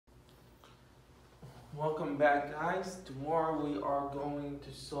Welcome back, guys. Tomorrow we are going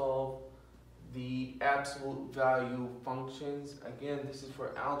to solve the absolute value functions. Again, this is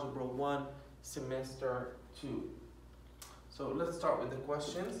for Algebra 1, Semester 2. So let's start with the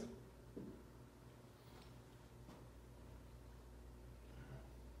questions.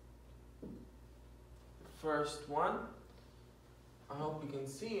 First one, I hope you can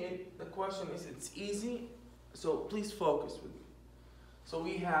see it. The question is, it's easy, so please focus with me. So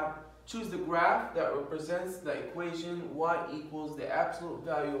we have choose the graph that represents the equation y equals the absolute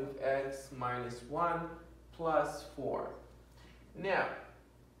value of x minus 1 plus 4. Now,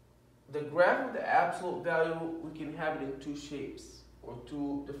 the graph of the absolute value, we can have it in two shapes or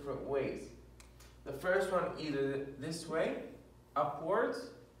two different ways. The first one either this way, upwards,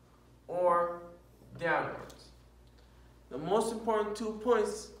 or downwards. The most important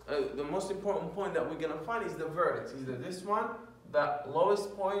the most important point that we're going to find is the vertex, either this one, the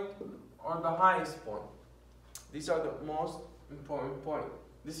lowest point, or the highest point. These are the most important point.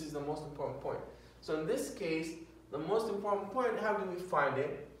 This is the most important point. So in this case, the most important point, how do we find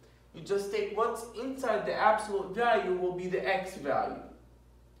it? You just take what's inside the absolute value will be the x value,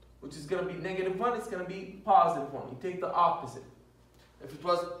 which is going to be -1, it's going to be +1. You take the opposite. If it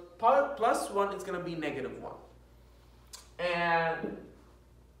was +1, it's going to be -1. And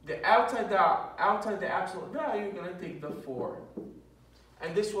outside the absolute value, you're going to take the 4.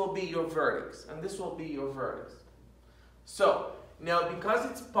 And this will be your vertex. And this will be your vertex. So, now because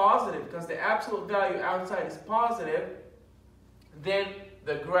it's positive, because the absolute value outside is positive, then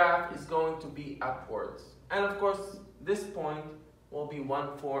the graph is going to be upwards. And of course, this point will be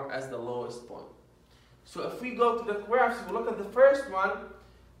 1, 4 as the lowest point. So if we go to the graphs, if we look at the first one,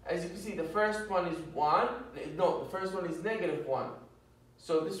 as you can see, the first one is 1. No, the first one is -1.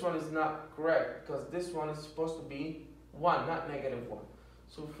 So this one is not correct, because this one is supposed to be 1, not -1.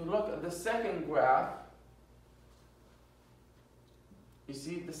 So if you look at the second graph, you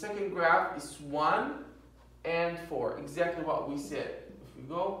see the second graph is 1 and 4, exactly what we said. If we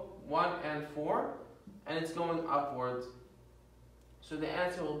go 1 and 4, and it's going upwards, so the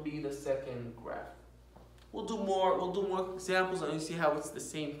answer will be the second graph. We'll do more examples, and you see how it's the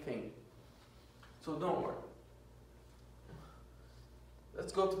same thing. So don't worry.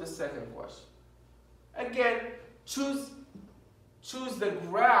 Let's go to the second question. Again, choose the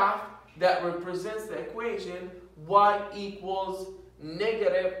graph that represents the equation y equals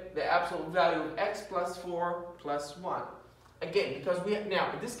negative the absolute value of x plus 4 plus 1. Again, because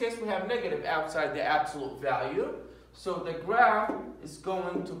now in this case we have negative outside the absolute value, so the graph is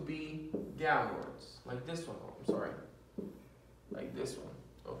going to be downwards, like this one. I'm sorry, like this one.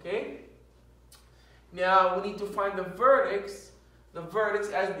 Okay. Now we need to find the vertex. The vertex,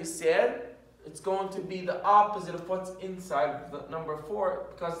 as we said, it's going to be the opposite of what's inside the number 4,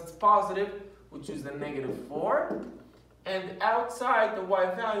 because it's positive, which is the -4. And outside the y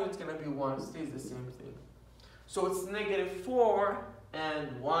value, it's going to be 1, it stays the same thing. So it's -4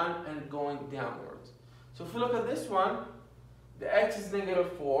 and 1 and going downwards. So if we look at this one, the x is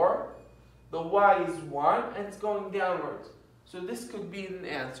 -4, the y is 1, and it's going downwards. So this could be an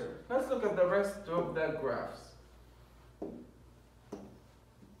answer. Let's look at the rest of the graphs.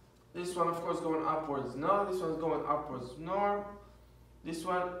 This one, of course, going upwards, no. This one's going upwards, no. This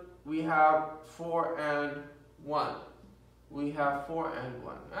one, we have 4 and 1. We have 4 and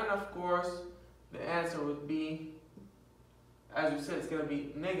 1. And of course, the answer would be, as we said, it's going to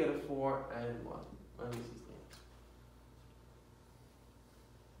be -4 and 1. And this is the answer.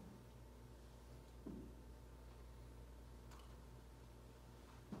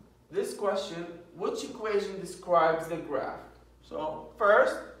 This question, which equation describes the graph? So,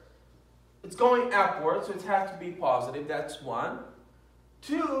 first, it's going upward, so it has to be positive. That's 1.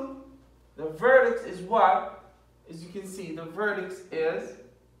 2, the vertex is what? As you can see, the vertex is,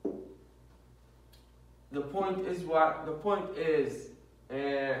 the point is what? The point is,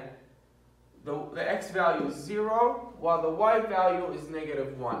 the x value is 0, while the y value is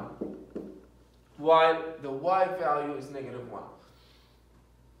 -1. While the y value is -1.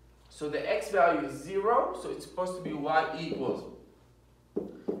 So the x value is 0, so it's supposed to be y equals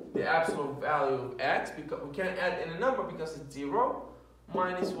the absolute value of x, because we can't add in a number because it's 0,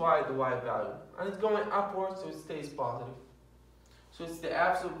 minus y, the y value. And it's going upwards, so it stays positive. So it's the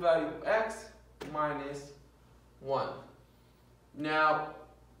absolute value of x minus 1. Now,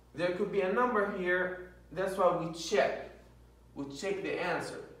 there could be a number here, that's why we check. We check the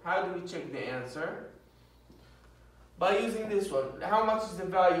answer. How do we check the answer? By using this one. How much is the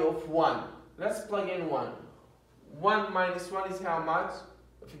value of 1? Let's plug in 1. 1 minus 1 is how much?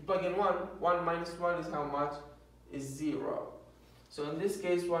 If you plug in 1, 1 minus 1 is how much? Is 0. So in this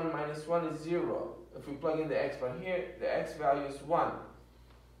case, 1 minus 1 is 0. If we plug in the x, but here the x value is 1.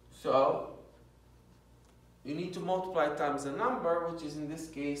 So you need to multiply times the number, which is in this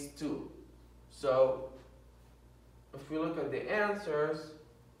case 2. So if we look at the answers,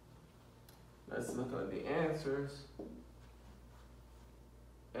 let's look at the answers.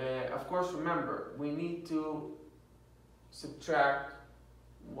 Of course, remember, we need to subtract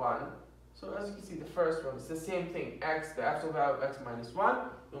 1. So as you can see, the first one is the same thing. X, the absolute value of x minus 1,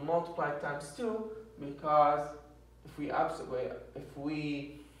 we'll multiply times 2, because if we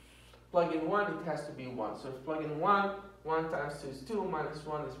plug in 1, it has to be 1. So if we plug in 1, 1 times 2 is 2, minus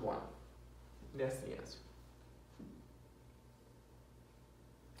 1 is 1. That's the answer.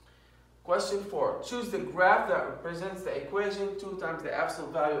 Question 4. Choose the graph that represents the equation 2 times the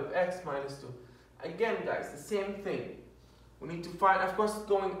absolute value of x minus 2. Again, guys, the same thing. We need to find, of course, it's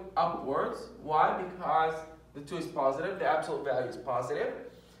going upwards. Why? Because the 2 is positive, the absolute value is positive,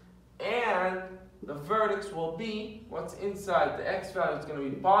 and the vertex will be what's inside. The x value is going to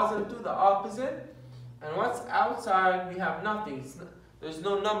be positive 2, the opposite, and what's outside, we have nothing. There's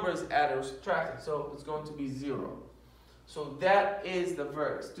no numbers added or subtracted, so it's going to be 0. So that is the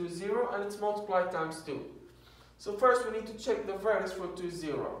vertex, 2, 0, and it's multiplied times 2. So first we need to check the vertex for 2,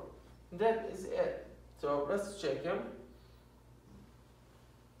 0. That is it. So let's check him.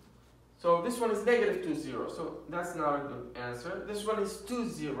 So this one is negative 2, 0, so that's not a good answer. This one is 2,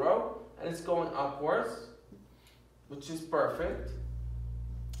 0, and it's going upwards, which is perfect.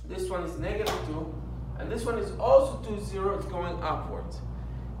 This one is negative 2, and this one is also 2, 0, it's going upwards.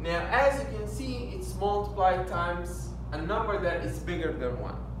 Now, as you can see, it's multiplied times a number that is bigger than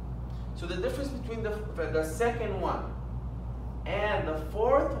 1. So the difference between the second one and the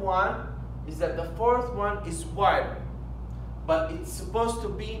fourth one is that the fourth one is wider, but it's supposed to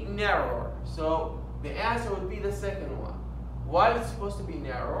be narrower. So the answer would be the second one. Why it's supposed to be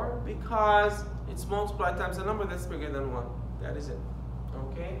narrower? Because it's multiplied times a number that's bigger than 1. That is it.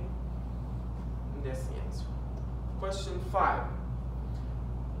 Okay? And that's the answer. Question 5.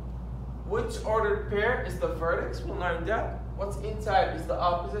 Which ordered pair is the vertex? We'll learn that. What's inside is the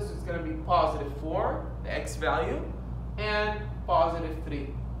opposite, so it's going to be positive 4, the x value, and positive 3.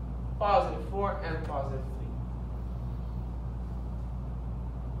 Positive 4 and positive 3.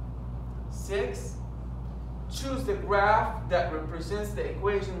 6. Choose the graph that represents the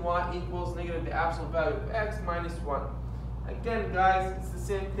equation y equals negative the absolute value of x minus 1. Again, guys, it's the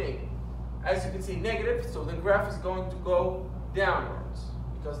same thing. As you can see, negative, so the graph is going to go downwards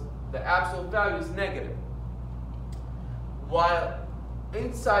because the absolute value is negative. While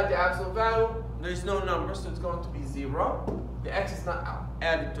inside the absolute value, there's no number, so it's going to be 0. The x is not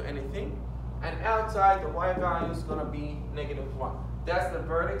added to anything. And outside, the y value is going to be negative 1. That's the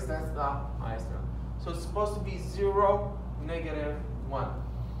vertex, that's the highest number. So it's supposed to be 0, negative 1.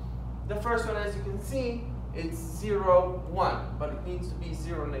 The first one, as you can see, it's 0, 1, but it needs to be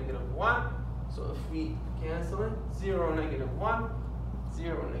 0, negative 1. So if we cancel it, 0, negative 1,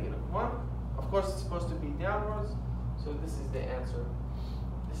 0, negative 1. Of course, it's supposed to be downwards, so this is the answer.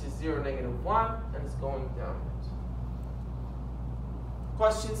 This is 0, negative 1, and it's going downwards.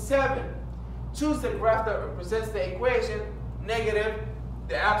 Question 7. Choose the graph that represents the equation negative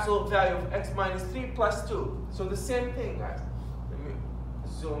the absolute value of x minus 3 plus 2. So the same thing, guys. Let me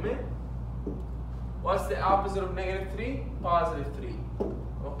zoom in. What's the opposite of negative 3? Positive 3.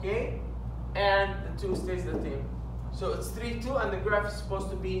 Okay? And the 2 stays the same. So it's 3, 2, and the graph is supposed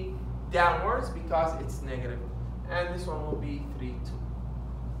to be downwards because it's negative. And this one will be 3, 2.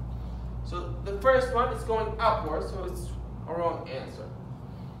 So the first one is going upwards, so it's a wrong answer.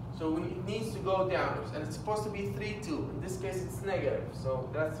 So it needs to go downwards, and it's supposed to be 3, 2. In this case, it's negative, so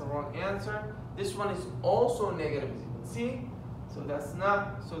that's the wrong answer. This one is also negative, as you can see. So that's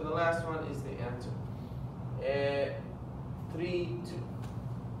not, so the last one is the answer. 3, 2.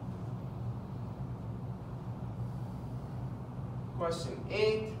 Question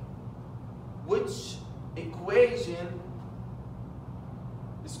 8. Which equation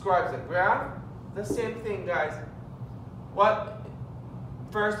describes a graph? The same thing, guys.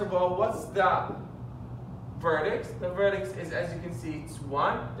 First of all, what's the vertex? The vertex is, as you can see, it's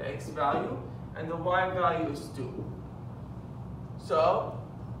 1, the x value, and the y value is 2. So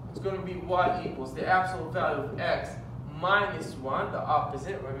it's going to be y equals the absolute value of x minus 1, the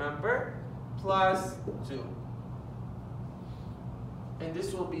opposite, remember, plus 2. And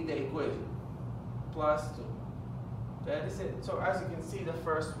this will be the equation, plus 2. That is it. So as you can see, the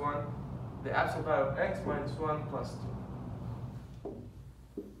first one, the absolute value of x minus 1 plus 2.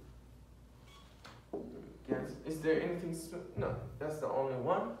 Is there anything? No, that's the only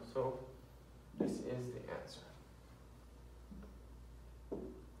one. So this is the answer.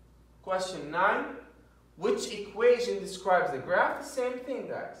 Question 9. Which equation describes the graph? The same thing,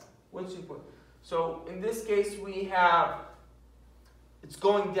 guys. Which equation? So in this case, we have, it's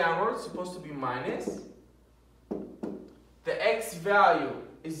going downward, it's supposed to be minus. The x value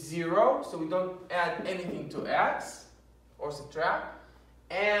is 0, so we don't add anything to x or subtract.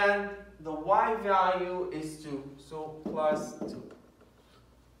 And the y value is 2, so plus 2.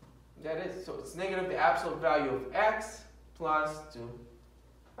 That is, so it's negative the absolute value of x plus 2.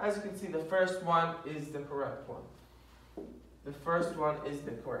 As you can see, the first one is the correct one. The first one is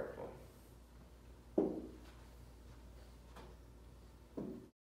the correct one.